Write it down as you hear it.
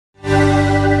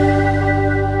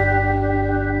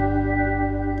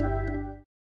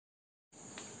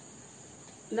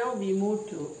Now we move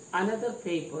to another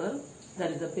paper,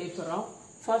 that is the paper of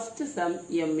first sem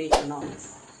MA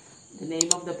Economics. The name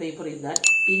of the paper is that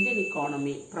Indian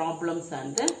Economy, Problems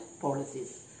and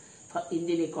Policies. For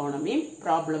Indian Economy,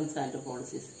 Problems and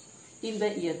Policies. In the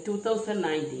year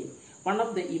 2019, one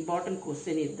of the important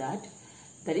question is that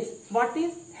is what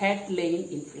is headline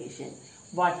inflation?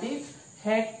 What is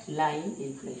headline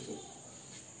inflation?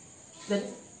 That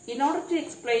is, in order to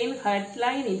explain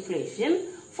headline inflation,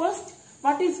 first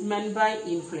what is meant by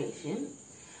inflation?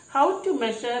 How to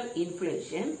measure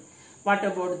inflation? What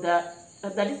about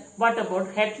what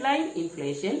about headline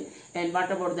inflation, and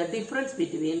what about the difference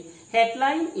between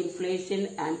headline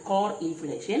inflation and core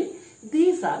inflation?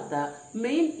 These are the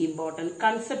main important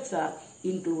concepts are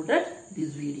included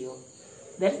this video.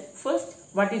 Then first,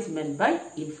 what is meant by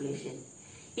inflation?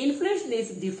 Inflation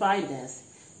is defined as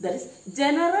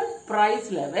general price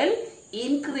level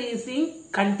increasing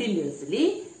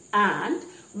continuously and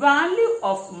value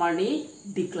of money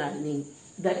declining.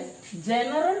 That is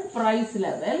general price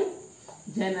level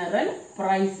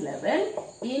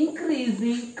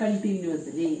increasing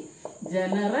continuously.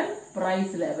 General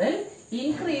price level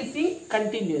increasing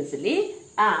continuously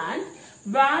and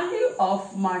value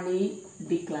of money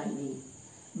declining.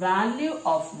 Value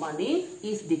of money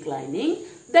is declining.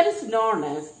 That is known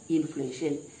as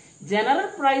inflation. General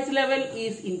price level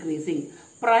is increasing.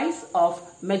 Price of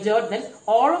major, that is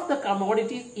all of the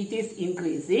commodities, it is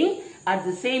increasing. At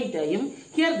the same time,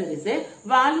 here there is a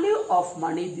value of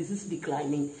money, this is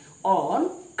declining.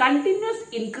 Or continuous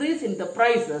increase in the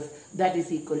prices, that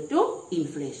is equal to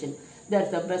inflation. That's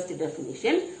the best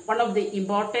definition. One of the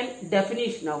important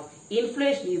definition of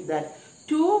inflation is that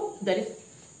too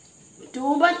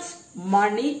much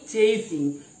money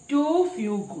chasing too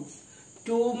few goods.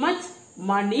 Too much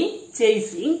money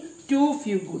chasing too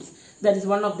few goods. That is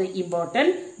one of the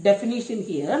important definition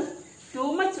here.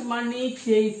 Too much money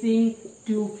chasing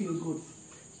too few goods.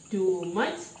 Too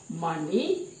much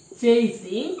money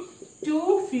chasing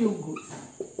too few goods.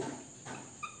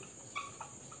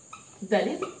 That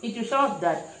is, it shows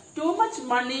that too much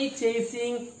money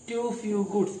chasing too few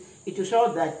goods. It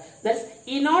shows that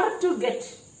in order to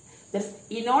get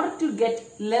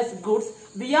less goods,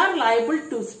 we are liable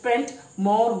to spend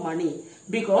more money,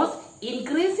 because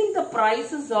increasing the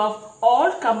prices of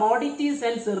all commodities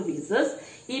and services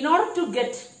in order to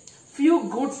get few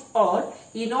goods or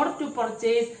in order to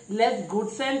purchase less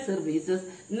goods and services,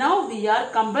 now we are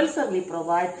compulsorily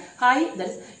provide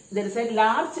there is a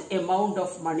large amount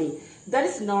of money. That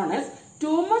is known as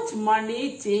too much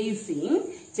money chasing.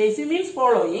 Chasing means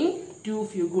following too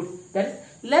few goods. That is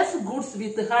less goods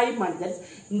with high money. That is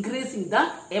increasing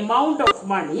the amount of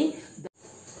money.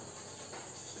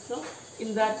 So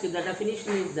in that, the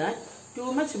definition is that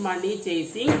too much money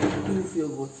chasing too few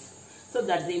goods. So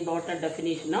that's the important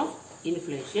definition of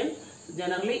inflation.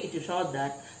 Generally, it shows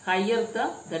that higher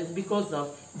that is because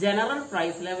of general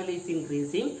price level is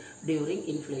increasing during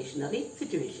inflationary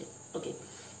situation. Okay.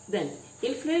 Then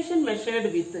inflation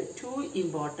measured with two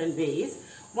important ways.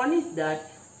 One is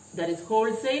that there is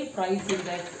wholesale price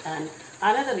index and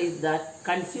another is that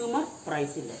consumer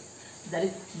price index. That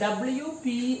is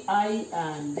WPI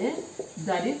and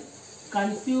that is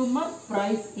consumer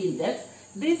price index.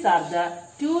 These are the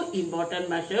two important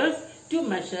measures to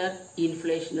measure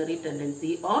inflationary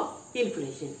tendency or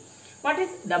inflation. What is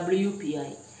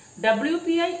WPI?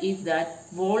 WPI is that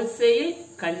wholesale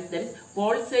price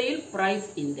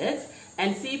index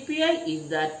and CPI is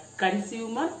that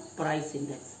consumer price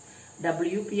index.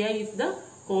 WPI is the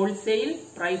wholesale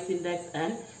price index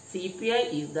and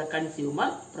CPI is the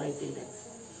consumer price index.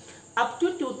 Up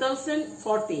to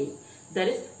 2014, there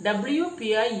is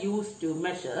WPI used to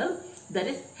measure, that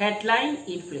is headline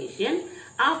inflation.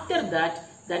 After that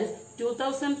is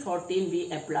 2014 we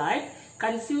applied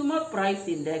consumer price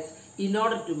index in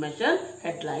order to measure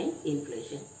headline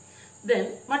inflation.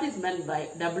 Then what is meant by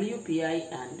WPI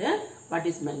and what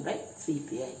is meant by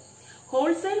CPI?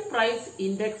 Wholesale price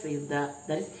index is that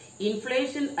is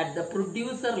inflation at the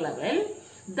producer level,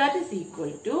 that is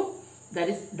equal to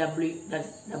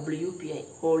WPI,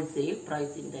 wholesale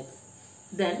price index.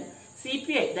 Then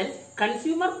CPI, that is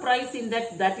consumer price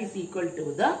index, that is equal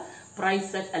to the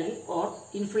price at or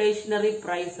inflationary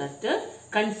price at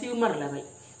consumer level.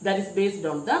 That is based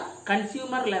on the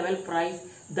consumer level price,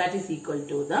 that is equal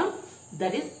to the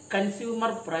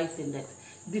consumer price index.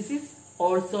 This is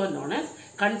also known as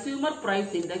consumer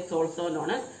price index, also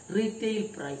known as retail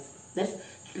price. That's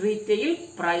retail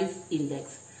price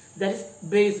index. That is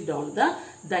based on to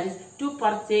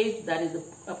purchase, that is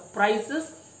the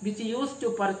prices which used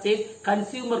to purchase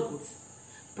consumer goods.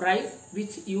 price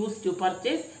which used to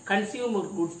purchase consumer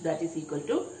goods, that is equal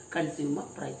to consumer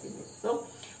price index. So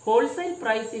wholesale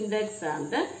price index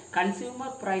and the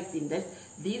consumer price index,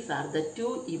 these are the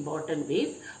two important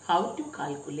ways how to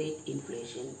calculate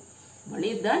inflation. One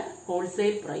is that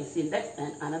wholesale price index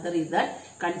and another is that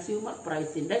consumer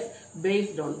price index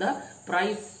based on the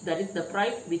price, that is the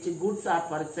price which goods are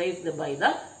purchased by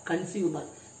the consumer,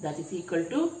 that is equal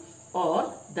to,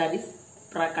 or that is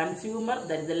consumer,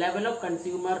 that is the level of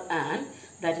consumer, and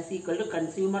that is equal to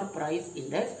consumer price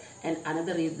index, and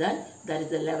another is that is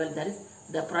the level, that is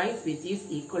the price which is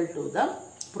equal to the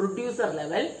producer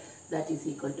level, that is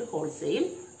equal to wholesale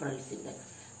price index.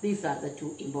 These are the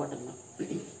two important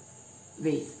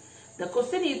ways. The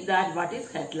question is that what is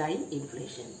headline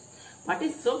inflation? What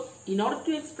is, so in order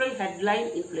to explain headline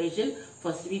inflation,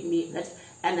 first let's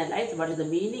analyze what is the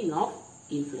meaning of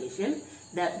inflation,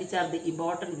 which are the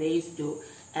important ways to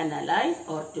analyze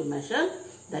or to measure,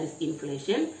 that is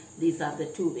inflation. These are the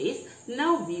two ways.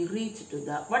 Now we reach to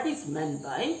the what is meant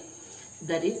by,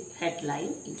 that is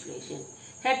headline inflation.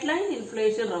 Headline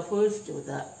inflation refers to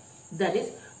the, that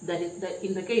is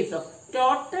in the case of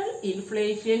total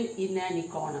inflation in an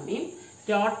economy,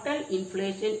 total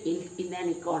inflation in an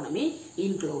economy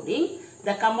including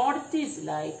the commodities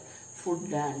like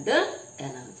food and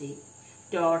energy.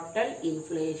 Total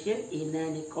inflation in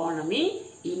an economy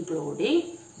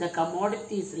including the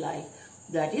commodities like,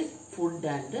 that is food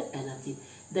and energy.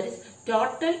 That is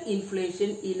total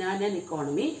inflation in an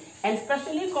economy, and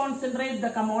especially concentrate the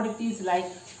commodities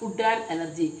like food and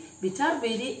energy, which are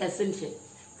very essential.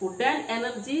 Food and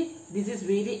energy, this is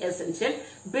very essential.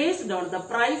 Based on the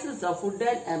prices of food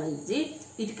and energy,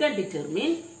 it can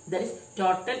determine, that is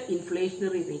total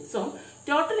inflationary rate. So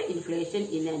total inflation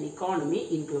in an economy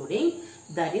including,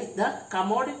 that is the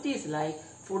commodities like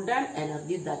food and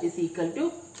energy, that is equal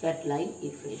to headline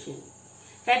inflation.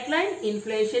 Headline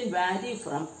inflation vary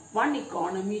from one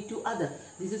economy to other.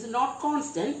 This is not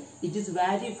constant, it is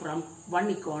vary from one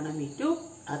economy to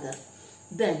other.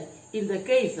 Then in the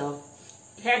case of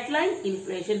headline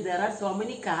inflation, there are so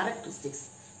many characteristics.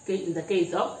 Okay, in the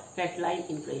case of headline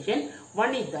inflation,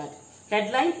 one is that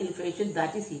headline inflation,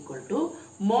 that is equal to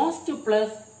most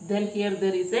plus, then here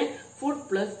there is a food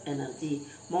plus energy.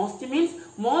 Most means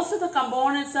most of the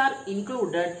components are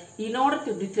included in order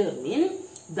to determine,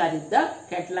 that is the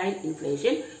headline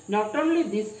inflation. Not only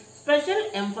this, special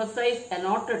emphasis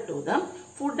allotted to the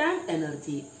food and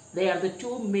energy. They are the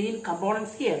two main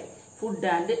components here, food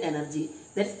and energy.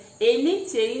 That is, any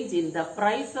change in the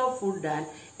price of food and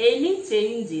any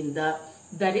change in the,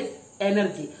 that is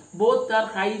energy, both are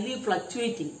highly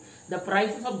fluctuating. The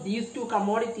prices of these two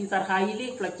commodities are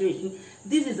highly fluctuating.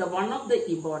 This is one of the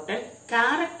important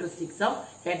characteristics of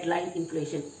headline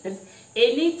inflation. That is,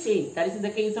 any change, that is in the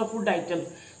case of food items,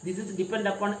 this is depend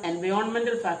upon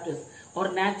environmental factors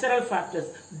or natural factors,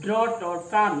 drought or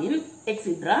famine,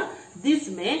 etc. This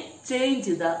may change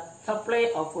the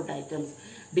supply of food items.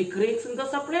 Decrease in the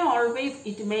supply, always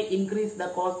it may increase the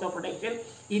cost of production,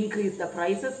 increase the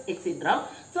prices, etc.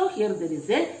 So here there is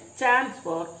a chance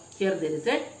for, here there is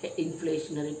a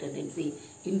inflationary tendency.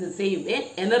 In the same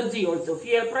way, energy also,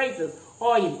 fuel prices,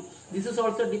 oil, this is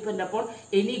also depend upon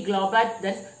any global,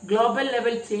 that's global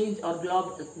level change or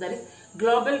global, that is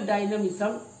global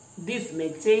dynamism. This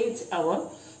may change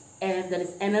our that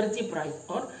is energy price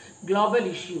or global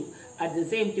issue. At the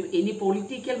same time, any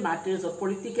political matters or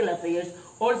political affairs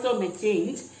also may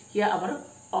change here our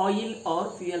oil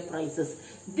or fuel prices.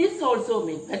 This also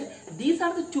means that these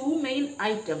are the two main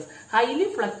items highly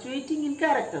fluctuating in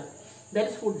character, that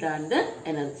is food and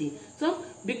energy. So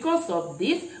because of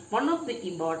this, one of the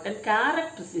important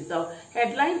characteristics of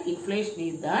headline inflation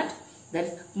is that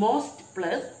is most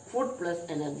plus food plus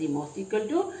energy, most equal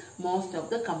to most of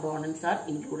the components are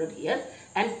included here,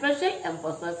 and special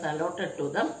emphasis allotted to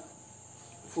the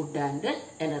food and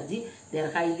energy. They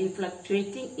are highly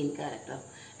fluctuating in character.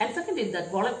 And second is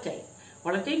that volatile.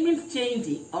 Volatile means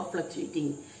changing or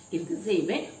fluctuating. In the same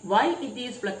way, why it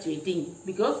is fluctuating?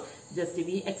 Because just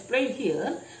we explained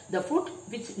here, the food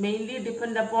which mainly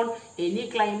depend upon any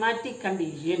climatic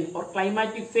condition or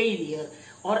climatic failure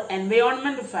or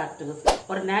environmental factors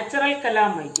or natural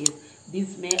calamities,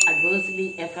 this may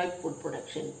adversely affect food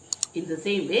production. In the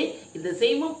same way, in the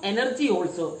same of energy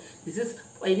also, this is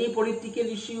any political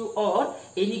issue or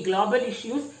any global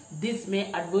issues, this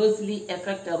may adversely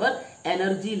affect our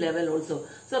energy level also.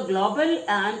 So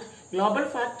global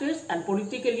factors and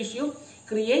political issue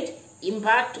create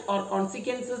impact or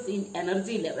consequences in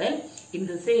energy level. In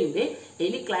the same way,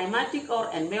 any climatic or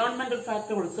environmental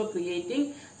factor also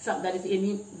creating some, that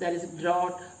is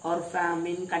drought or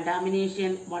famine,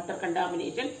 contamination, water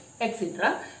contamination,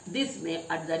 etc. This may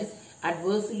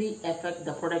adversely affect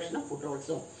the production of food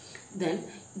also. Then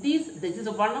this is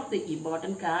one of the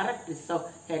important characteristics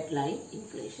of headline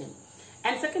inflation.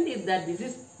 And second is that this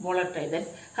is volatile, that is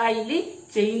highly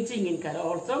changing in color.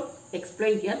 Also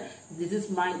explained here, this is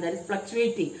that is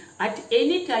fluctuating. At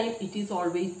any time it is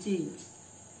always changed.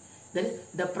 That is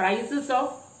the prices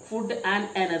of food and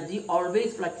energy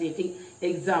always fluctuating.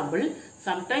 Example,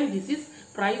 sometimes this is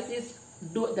price is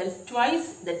that is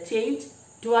twice the change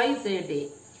twice a day.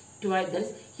 Twice, that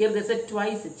is here there is a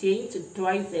twice change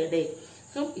twice a day.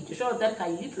 So it shows that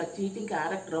highly fluctuating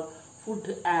character of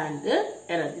food and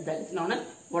energy, that is known as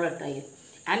volatile.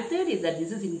 And third is that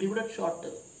this is included short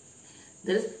term.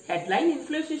 There is headline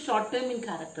inflation short term in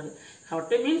character. Short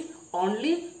term means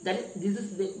only that this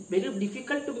is very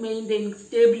difficult to maintain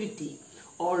stability,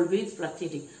 always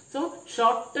fluctuating. So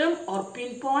short term or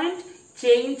pinpoint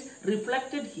change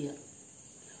reflected here.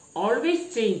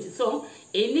 Always change. So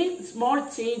any small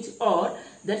change or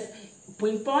that's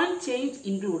pinpoint change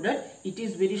included, it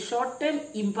is very short term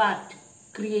impact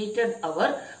created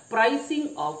our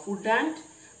pricing of food and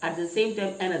at the same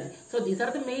time energy. So these are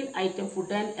the main item,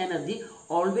 food and energy.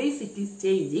 Always it is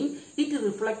changing. It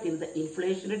reflects in the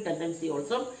inflationary tendency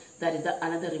also. That is the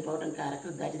another important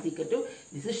character, that is equal to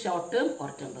this is short term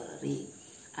or temporary.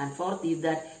 And fourth is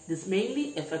that this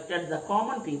mainly affected the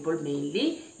common people,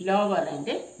 mainly lower and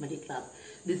middle class.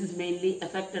 This is mainly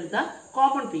affected the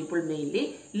common people,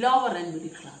 mainly lower and middle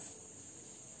class.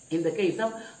 In the case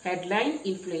of headline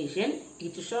inflation,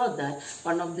 it shows that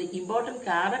one of the important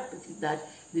characteristics is that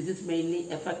this is mainly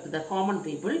affect the common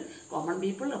people. Common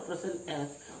people represent as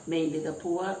mainly the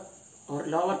poor or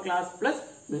lower class plus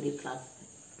middle class.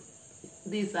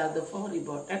 These are the four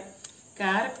important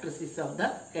characteristics of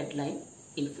the headline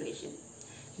inflation.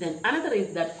 Then another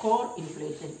is that core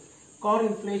inflation. Core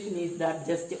inflation is that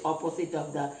just the opposite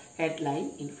of the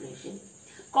headline inflation.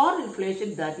 Core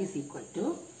inflation, that is equal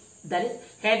to, that is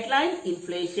headline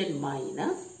inflation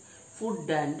minus food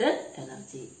and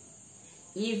energy.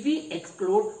 If we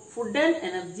exclude food and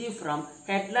energy from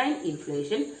headline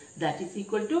inflation, that is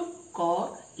equal to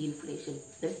core inflation.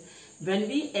 That is, when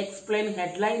we explain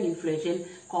headline inflation,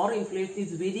 core inflation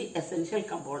is very essential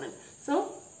component.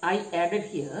 So I added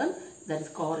here, that is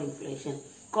core inflation.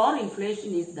 Core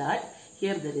inflation is that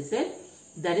here there is a,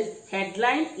 that is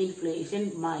headline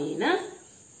inflation minus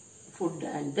food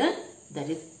and that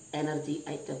is energy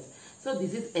items. So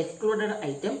this is excluded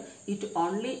item. It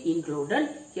only included,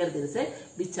 here there is a,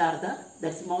 which are the,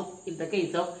 that's most in the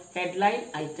case of headline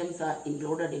items are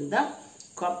included in the,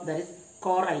 that is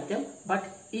core item, but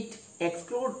it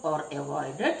exclude or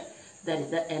avoided, that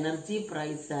is the energy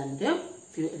price and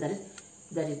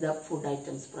that is the food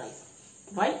items price.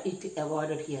 Why it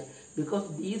avoided here?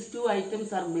 Because these two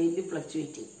items are mainly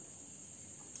fluctuating.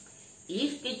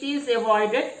 If it is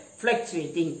avoided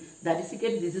fluctuating, that is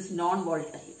again, this is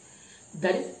non-volatile.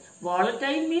 That is,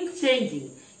 volatile means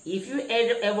changing. If you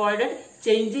avoided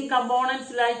changing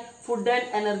components like food and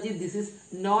energy, this is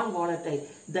non-volatile.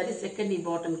 That is second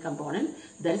important component.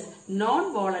 That is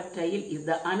non-volatile is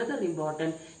the another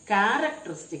important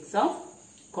characteristics of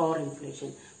core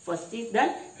inflation. First is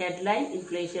the headline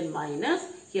inflation minus,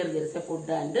 here there is a food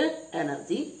and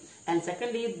energy. And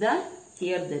second is the,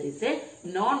 here there is a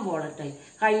non-volatile,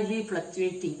 highly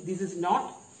fluctuating. This is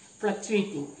not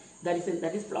fluctuating. That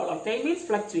is volatile means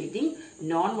fluctuating.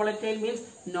 Non-volatile means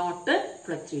not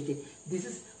fluctuating. This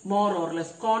is more or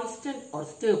less constant or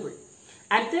stable.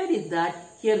 And third is that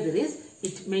here there is,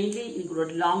 it mainly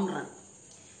include long run.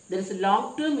 There is a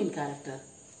long term in character.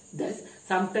 That is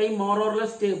sometime more or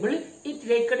less stable. It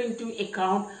taken into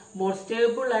account more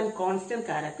stable and constant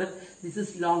character. This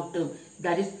is long term.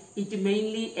 That is, it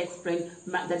mainly explain,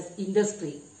 that is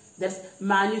industry. That is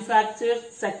manufacturer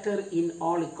sector in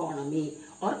all economy,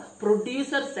 or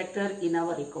producer sector in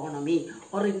our economy,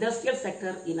 or industrial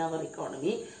sector in our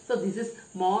economy. So this is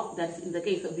more, that is in the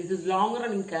case of this is long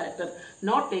run in character,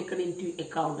 not taken into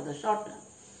account the short run.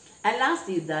 And last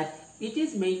is that it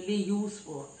is mainly used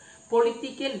for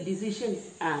political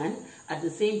decisions and at the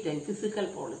same time fiscal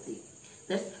policy.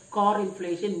 That's core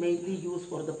inflation mainly used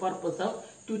for the purpose of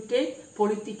to take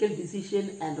political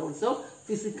decision and also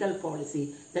fiscal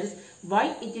policy. That is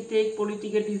why it take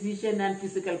political decision and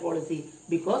fiscal policy,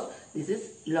 because this is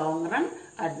long run,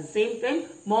 at the same time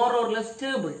more or less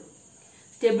stable.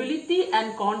 Stability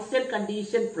and constant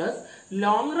condition plus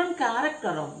long run character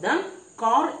of the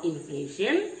core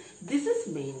inflation. This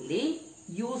is mainly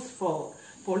used for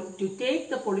to take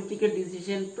the political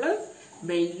decision plus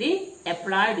mainly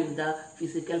applied in the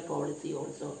fiscal policy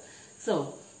also.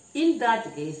 So In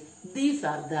that case, these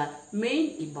are the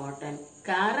main important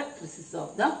characteristics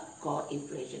of the core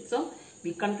inflation. So,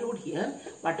 we conclude here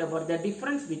what about the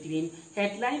difference between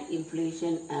headline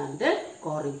inflation and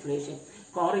core inflation.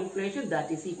 Core inflation,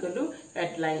 that is equal to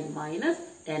headline minus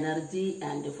energy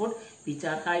and food, which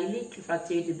are highly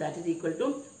fluctuated, that is equal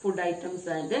to food items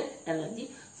and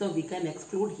energy. So, we can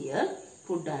exclude here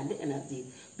food and energy.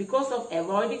 Because of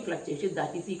avoiding fluctuation,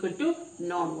 that is equal to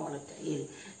non-volatile.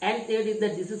 And third is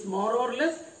that this is more or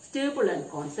less stable and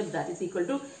constant, that is equal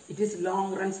to it is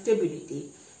long run stability.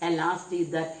 And last is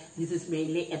that this is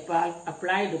mainly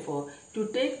applied for to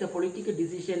take the political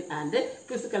decision and the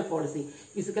fiscal policy.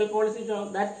 Fiscal policy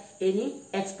shows that any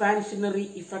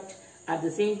expansionary effect, at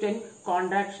the same time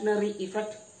contractionary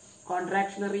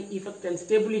effect and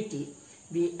stability,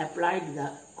 we applied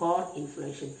the core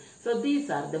inflation. So these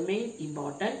are the main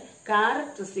important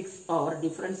characteristics or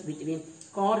difference between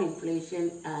core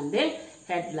inflation and the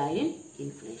headline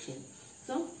inflation.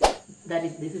 So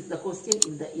this is the question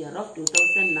in the year of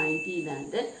 2019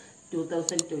 and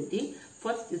 2020.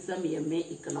 First is some MA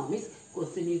economics.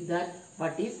 Question is that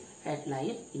what is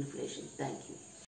headline inflation? Thank you.